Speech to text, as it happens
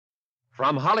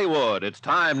From Hollywood, it's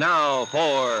time now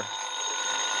for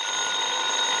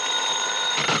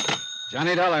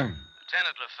Johnny Dollar.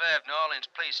 Lieutenant Lefebvre, New Orleans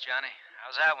Police, Johnny.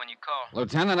 How's that when you call?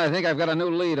 Lieutenant, I think I've got a new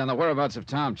lead on the whereabouts of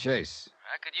Tom Chase.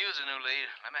 I could use a new lead.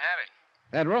 Let me have it.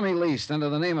 That room he leased under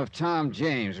the name of Tom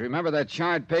James. Remember that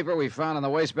charred paper we found in the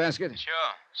wastebasket?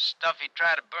 Sure. Stuff he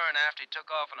tried to burn after he took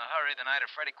off in a hurry the night of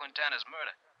Freddie Quintana's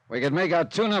murder. We could make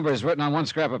out two numbers written on one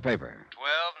scrap of paper.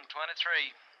 12 and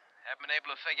 23. Haven't been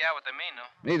able to figure out what they mean,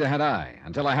 though. Neither had I,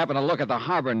 until I happened to look at the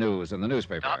harbor news in the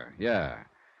newspaper. Yeah.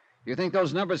 You think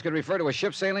those numbers could refer to a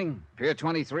ship sailing? Pier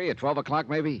 23 at 12 o'clock,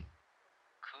 maybe?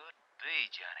 Could be,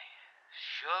 Johnny.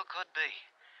 Sure could be.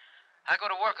 I'll go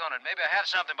to work on it. Maybe I have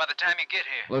something by the time you get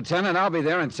here. Lieutenant, I'll be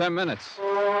there in 10 minutes.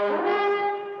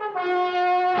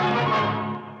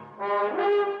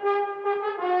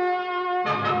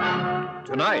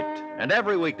 Tonight and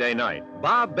every weekday night,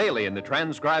 Bob Bailey in the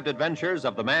transcribed adventures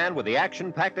of the man with the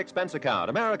action-packed expense account,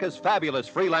 America's fabulous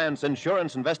freelance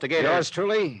insurance investigator. Yours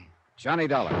truly, Johnny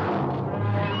Dollar.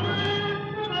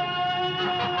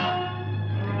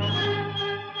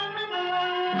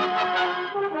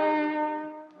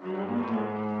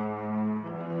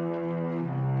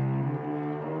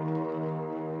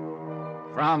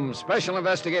 From Special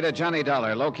Investigator Johnny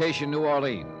Dollar, location New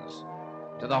Orleans,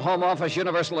 to the Home Office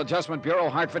Universal Adjustment Bureau,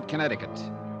 Hartford, Connecticut.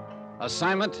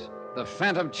 Assignment, the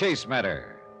Phantom Chase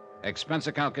matter. Expense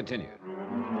account continued.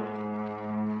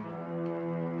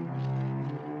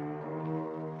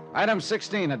 Item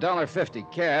 16,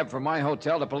 $1.50, cab from my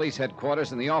hotel to police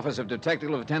headquarters in the office of Detective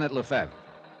Lieutenant Lefebvre.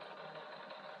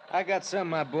 I got some of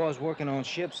my boys working on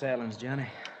ship sailings, Johnny.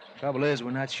 Trouble is, we're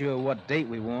not sure what date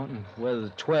we want and whether the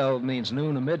 12 means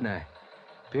noon or midnight.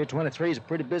 Pier 23 is a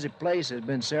pretty busy place. There's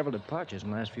been several departures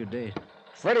in the last few days.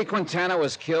 Freddie Quintana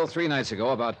was killed 3 nights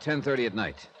ago, about 10:30 at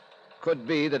night. Could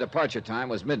be the departure time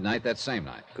was midnight that same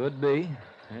night. Could be,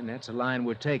 and that's a line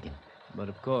we're taking. But,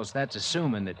 of course, that's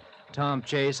assuming that Tom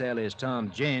Chase, alias Tom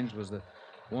James, was the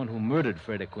one who murdered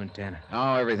Freddie Quintana.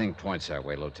 Oh, everything points that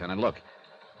way, Lieutenant. Look,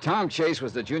 Tom Chase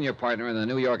was the junior partner in the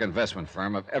New York investment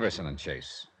firm of Everson and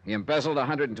Chase. He embezzled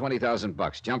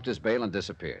 $120,000, jumped his bail, and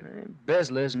disappeared.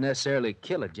 Embezzler isn't necessarily a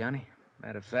killer, Johnny.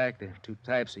 Matter of fact, the two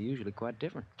types are usually quite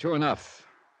different. True enough.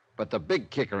 But the big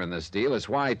kicker in this deal is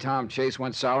why Tom Chase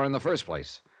went sour in the first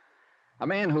place. A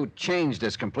man who changed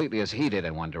as completely as he did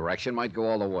in one direction might go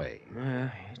all the way.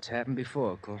 It's happened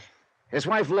before, of course. His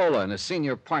wife Lola and his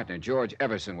senior partner, George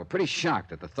Everson, were pretty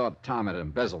shocked at the thought Tom had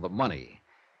embezzled the money.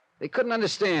 They couldn't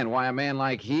understand why a man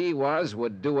like he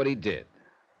would do what he did.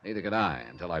 Neither could I,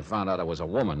 until I found out it was a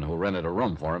woman who rented a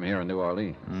room for him here in New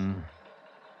Orleans.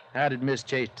 How did Miss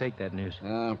Chase take that news?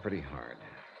 Oh, pretty hard.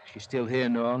 She's still here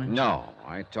in New Orleans? No,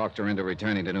 I talked her into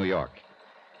returning to New York.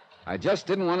 I just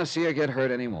didn't want to see her get hurt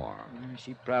anymore.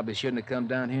 She probably shouldn't have come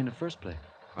down here in the first place.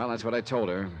 Well, that's what I told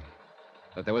her.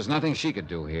 That there was nothing she could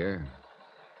do here.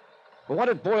 But what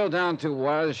it boiled down to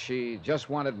was she just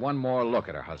wanted one more look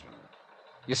at her husband.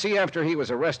 You see, after he was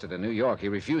arrested in New York, he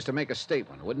refused to make a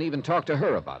statement, wouldn't even talk to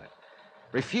her about it.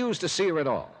 Refused to see her at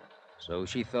all. So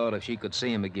she thought if she could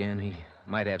see him again, he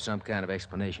might have some kind of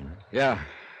explanation. Huh? Yeah,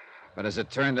 but as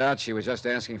it turned out, she was just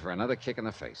asking for another kick in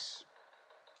the face.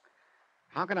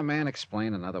 How can a man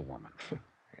explain another woman?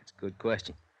 That's a good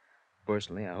question.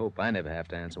 Personally, I hope I never have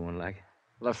to answer one like it.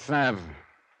 Lefebvre,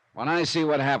 when I see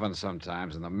what happens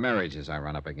sometimes in the marriages I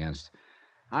run up against,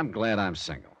 I'm glad I'm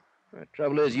single. The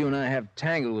trouble is, you and I have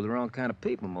tangled with the wrong kind of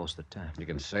people most of the time. You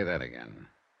can say that again.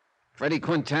 Freddie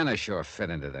Quintana sure fit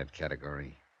into that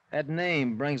category. That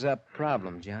name brings up a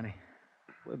problem, Johnny.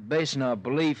 We're basing our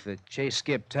belief that Chase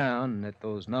skipped town and that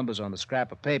those numbers on the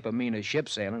scrap of paper mean a ship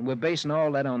sailing. We're basing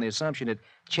all that on the assumption that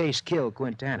Chase killed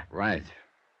Quintana. Right.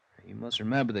 You must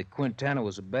remember that Quintana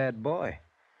was a bad boy.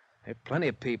 There are plenty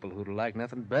of people who'd like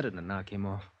nothing better than to knock him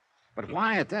off. But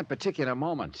why at that particular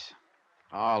moment?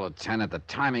 Oh, Lieutenant, the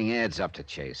timing adds up to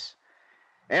Chase.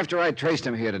 After I traced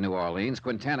him here to New Orleans,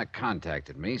 Quintana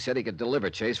contacted me, said he could deliver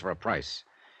Chase for a price.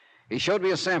 He showed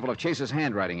me a sample of Chase's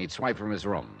handwriting he'd swiped from his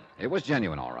room. It was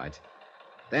genuine, all right.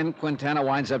 Then Quintana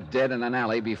winds up dead in an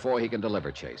alley before he can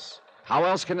deliver Chase. How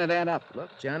else can it add up? Look,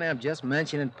 Johnny, I'm just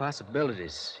mentioning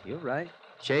possibilities. You're right.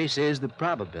 Chase is the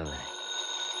probability.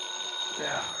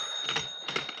 Yeah.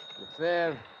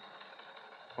 Lefebvre.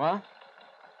 What?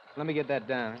 Let me get that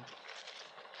down.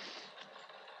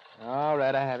 All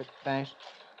right, I have it. Thanks.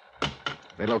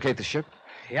 They locate the ship?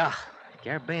 Yeah.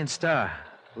 Caribbean Star.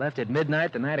 Left at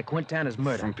midnight the night of Quintana's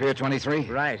murder. From Pier 23?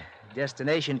 Right.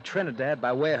 Destination Trinidad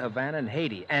by way of Havana and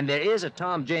Haiti. And there is a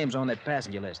Tom James on that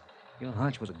passenger list. Your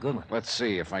hunch was a good one. Let's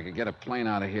see. If I could get a plane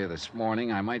out of here this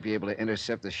morning, I might be able to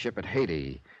intercept the ship at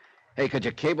Haiti. Hey, could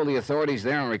you cable the authorities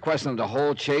there and request them to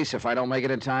hold Chase if I don't make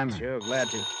it in time? Sure, glad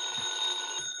to.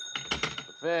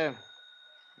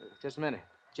 Just a minute.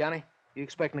 Johnny, you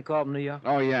expecting a call from New York?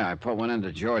 Oh, yeah. I put one in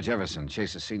to George Everson,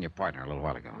 Chase's senior partner, a little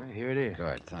while ago. Well, here it is.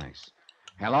 Good, thanks.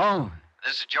 Hello?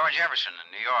 This is George Everson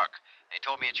in New York. They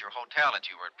told me at your hotel that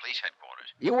you were at police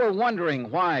headquarters. You were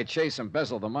wondering why Chase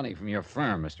embezzled the money from your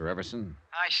firm, Mr. Everson.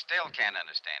 I still can't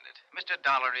understand it. Mr.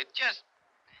 Dollar, it just...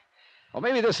 Well,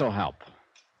 maybe this will help.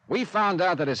 We found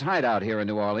out that his hideout here in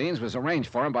New Orleans was arranged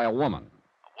for him by a woman.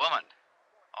 A woman?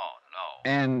 Oh, no.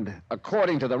 And,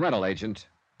 according to the rental agent,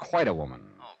 quite a woman.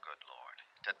 Oh, good Lord.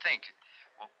 To think.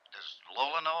 Well, does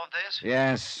Lola know of this?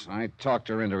 Yes, I talked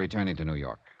her into returning to New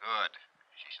York. Good.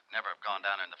 She should never have gone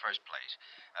down in the first place.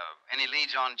 Any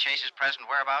leads on Chase's present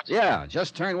whereabouts? Yeah,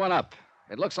 just turned one up.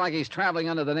 It looks like he's traveling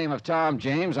under the name of Tom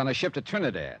James on a ship to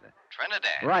Trinidad.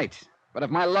 Trinidad? Right. But if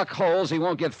my luck holds, he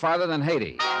won't get farther than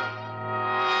Haiti.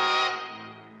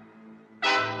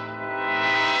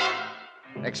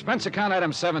 Expense account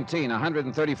item 17,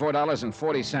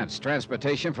 $134.40.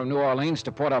 Transportation from New Orleans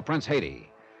to Port-au-Prince, Haiti.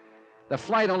 The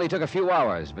flight only took a few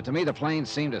hours, but to me the plane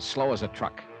seemed as slow as a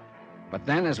truck. But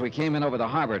then, as we came in over the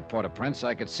harbor at Port-au-Prince,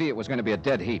 I could see it was going to be a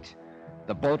dead heat.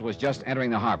 The boat was just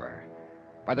entering the harbor.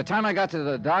 By the time I got to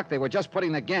the dock, they were just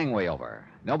putting the gangway over.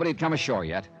 Nobody had come ashore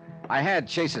yet. I had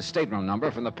Chase's stateroom number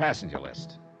from the passenger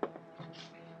list.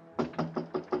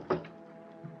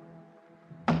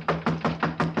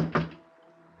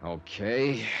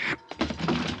 Okay.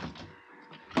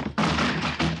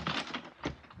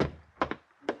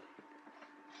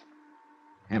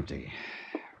 Empty.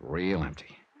 Real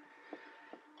empty.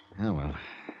 Oh, well.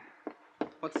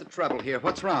 What's the trouble here?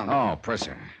 What's wrong? Oh,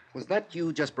 Purser. Was that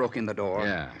you just broke in the door?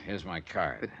 Yeah, here's my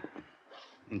card.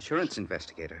 Insurance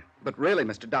investigator. But really,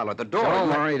 Mr. Dollar, the door...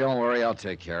 Don't worry. I'll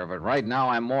take care of it. Right now,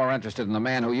 I'm more interested in the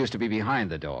man who used to be behind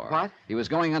the door. What? He was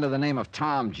going under the name of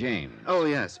Tom James. Oh,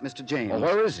 yes, Mr. James. Well,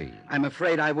 where is he? I'm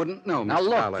afraid I wouldn't know, Mr. Now,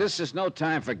 look, Dollar. this is no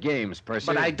time for games, Percy.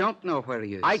 But I don't know where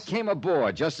he is. I came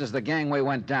aboard just as the gangway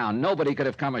went down. Nobody could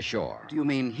have come ashore. Do you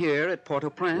mean here at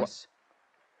Port-au-Prince?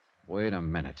 Wait a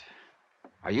minute.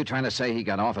 Are you trying to say he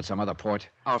got off at some other port?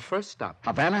 Our first stop.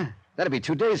 Havana? That'd be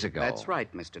 2 days ago. That's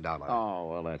right, Mr. Dollar. Oh,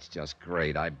 well, that's just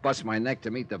great. I bust my neck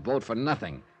to meet the boat for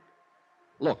nothing.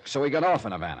 Look, so he got off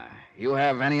in Havana. You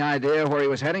have any idea where he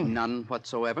was heading? None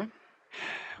whatsoever.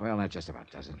 Well, that just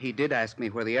about does it. He did ask me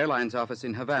where the airline's office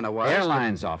in Havana was.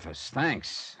 Airline's office.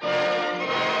 Thanks.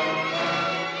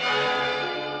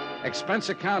 Expense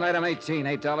account item 18,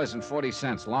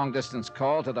 $8.40. Long distance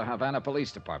call to the Havana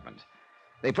Police Department.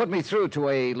 They put me through to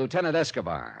a Lieutenant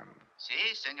Escobar. Si,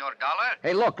 Senor Dollar?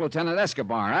 Hey, look, Lieutenant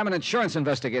Escobar, I'm an insurance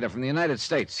investigator from the United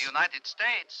States. The United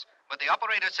States? But the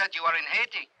operator said you are in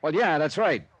Haiti. Well, yeah, that's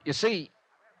right. You see,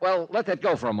 well, let that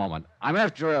go for a moment. I'm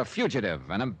after a fugitive,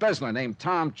 an embezzler named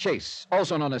Tom Chase,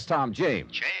 also known as Tom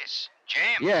James. Chase?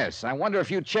 James? Yes, I wonder if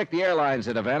you'd check the airlines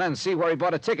at Havana and see where he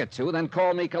bought a ticket to, then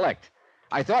call me collect.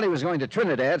 I thought he was going to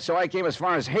Trinidad, so I came as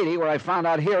far as Haiti, where I found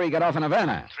out here he got off in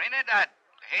Havana. Trinidad?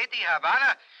 Haiti,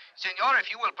 Havana? Senor,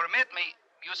 if you will permit me,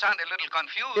 you sound a little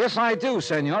confused. If I do,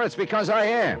 senor, it's because I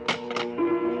am.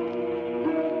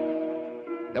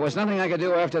 There was nothing I could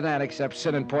do after that except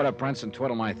sit in Port-au-Prince and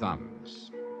twiddle my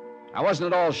thumbs. I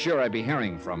wasn't at all sure I'd be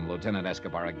hearing from Lieutenant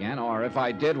Escobar again, or if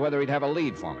I did, whether he'd have a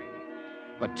lead for me.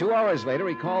 But 2 hours later,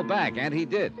 he called back, and he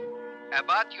did.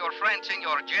 About your friend,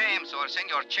 Senor James, or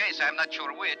Senor Chase, I'm not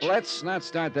sure which. Let's not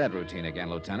start that routine again,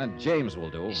 Lieutenant. James will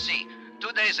do. See,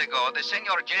 2 days ago, the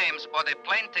Senor James bought a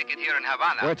plane ticket here in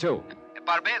Havana. Where to?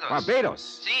 Barbados. Barbados?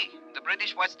 See, the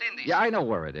British West Indies. Yeah, I know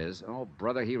where it is. Oh,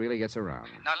 brother, he really gets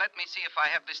around. Now, let me see if I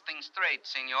have this thing straight,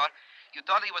 Senor. You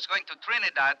thought he was going to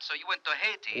Trinidad, so you went to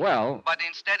Haiti. Well... But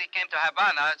instead he came to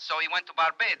Havana, so he went to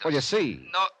Barbados. Well, you see...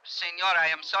 No, Senor, I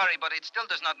am sorry, but it still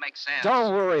does not make sense.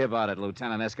 Don't worry about it,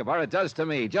 Lieutenant Escobar. It does to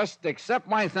me. Just accept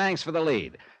my thanks for the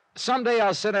lead. Someday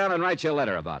I'll sit down and write you a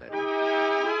letter about it.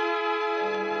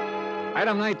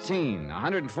 Item 19,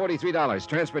 $143.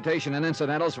 Transportation and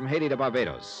incidentals from Haiti to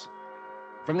Barbados.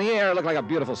 From the air, it looked like a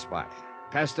beautiful spot.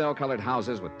 Pastel-colored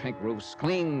houses with pink roofs,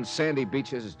 clean, sandy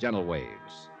beaches, gentle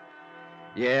waves.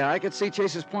 Yeah, I could see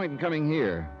Chase's point in coming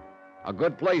here. A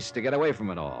good place to get away from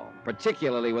it all,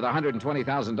 particularly with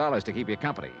 $120,000 to keep you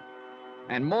company.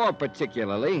 And more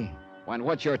particularly when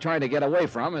what you're trying to get away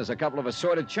from is a couple of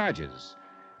assorted charges,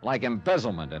 like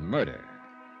embezzlement and murder.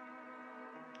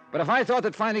 But if I thought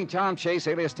that finding Tom Chase,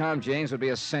 alias Tom James, would be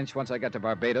a cinch once I got to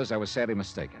Barbados, I was sadly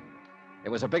mistaken. It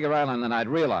was a bigger island than I'd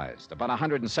realized, about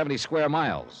 170 square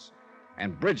miles.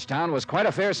 And Bridgetown was quite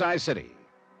a fair-sized city.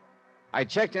 I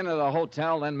checked into the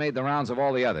hotel, then made the rounds of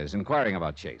all the others, inquiring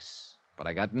about Chase. But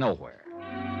I got nowhere.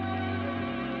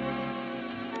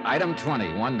 Item 20,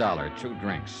 $1, 2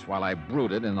 drinks, while I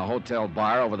brooded in the hotel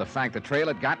bar over the fact the trail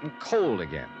had gotten cold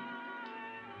again.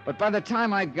 But by the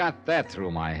time I got that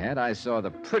through my head, I saw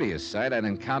the prettiest sight I'd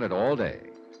encountered all day.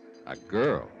 A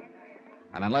girl.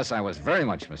 And unless I was very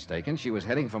much mistaken, she was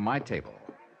heading for my table.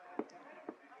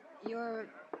 You're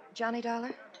Johnny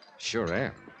Dollar? Sure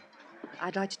am.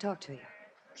 I'd like to talk to you.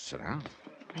 Sit down.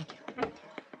 Thank you.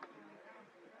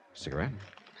 Cigarette?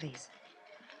 Please.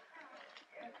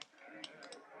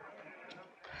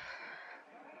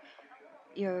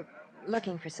 You're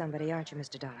looking for somebody, aren't you,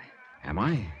 Mr. Dollar? Am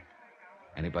I?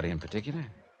 Anybody in particular?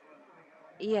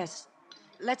 Yes.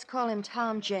 Let's call him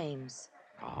Tom James.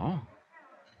 Oh?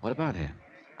 What about him?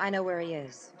 I know where he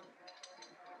is.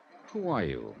 Who are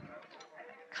you?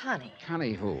 Connie.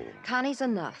 Connie who? Connie's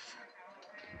enough.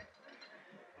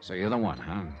 So you're the one,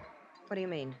 huh? What do you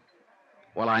mean?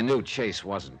 Well, I knew Chase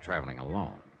wasn't traveling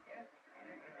alone.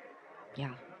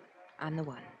 Yeah, I'm the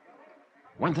one.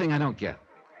 One thing I don't get.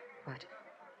 What?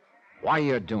 Why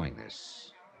you're doing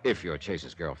this, if you're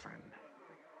Chase's girlfriend.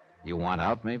 You want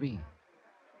out, maybe?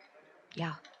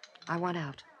 Yeah, I want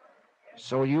out.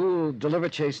 So you'll deliver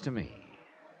Chase to me.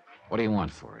 What do you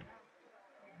want for it?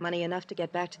 Money enough to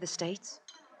get back to the States?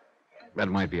 That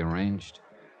might be arranged.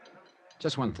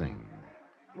 Just one thing.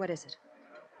 What is it?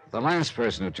 The last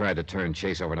person who tried to turn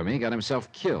Chase over to me got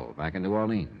himself killed back in New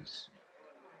Orleans.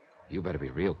 You better be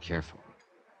real careful.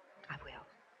 I will.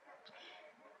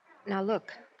 Now,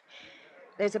 look.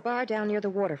 There's a bar down near the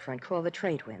waterfront called the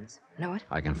Trade Winds. Know it?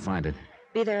 I can find it.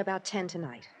 Be there about 10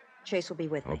 tonight. Chase will be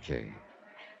with me. Okay.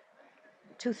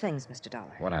 2 things, Mr.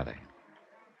 Dollar. What are they?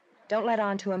 Don't let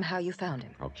on to him how you found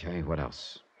him. Okay, what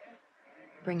else?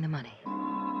 Bring the money.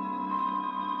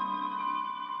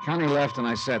 Connie left, and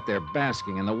I sat there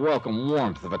basking in the welcome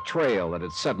warmth of a trail that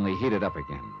had suddenly heated up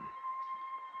again.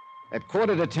 At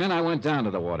 9:45, I went down to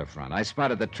the waterfront. I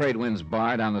spotted the Trade Winds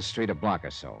bar down the street a block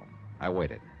or so. I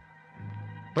waited.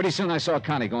 Pretty soon, I saw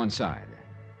Connie go inside.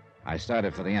 I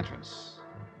started for the entrance.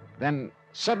 Then,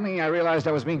 suddenly, I realized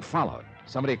I was being followed.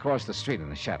 Somebody crossed the street in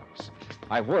the shadows.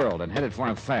 I whirled and headed for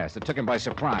him fast. It took him by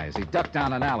surprise. He ducked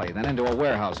down an alley, then into a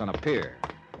warehouse on a pier.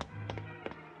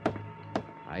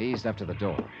 I eased up to the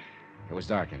door. It was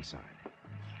dark inside,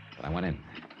 but I went in.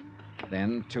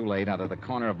 Then, too late, out of the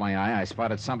corner of my eye, I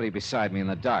spotted somebody beside me in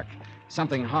the dark.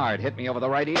 Something hard hit me over the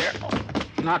right ear,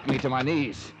 knocked me to my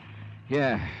knees.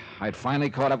 Yeah, I'd finally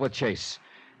caught up with Chase.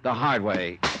 The hard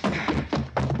way.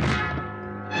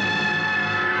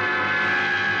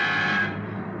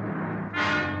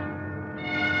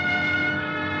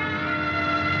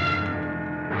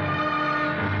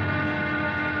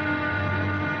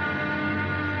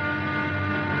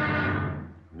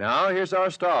 Now, here's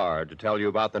our star to tell you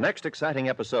about the next exciting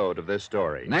episode of this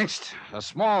story. Next, a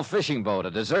small fishing boat,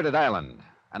 a deserted island,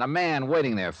 and a man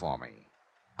waiting there for me.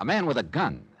 A man with a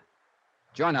gun.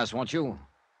 Join us, won't you?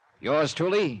 Yours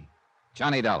truly,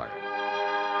 Johnny Dollar.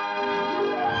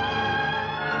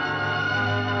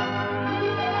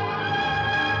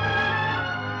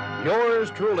 Yours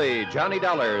truly, Johnny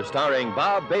Dollar, starring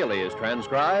Bob Bailey, is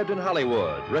transcribed in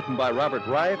Hollywood. Written by Robert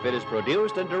Reif, it is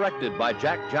produced and directed by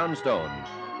Jack Johnstone.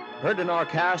 Heard in our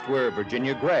cast were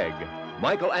Virginia Gregg,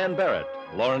 Michael Ann Barrett,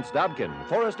 Lawrence Dobkin,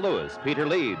 Forrest Lewis, Peter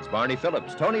Leeds, Barney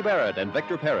Phillips, Tony Barrett, and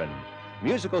Victor Perrin.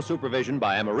 Musical supervision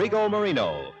by Amerigo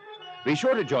Marino. Be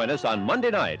sure to join us on Monday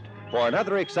night for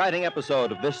another exciting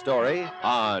episode of this story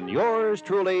on Yours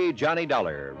truly, Johnny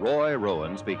Dollar. Roy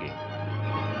Rowan speaking.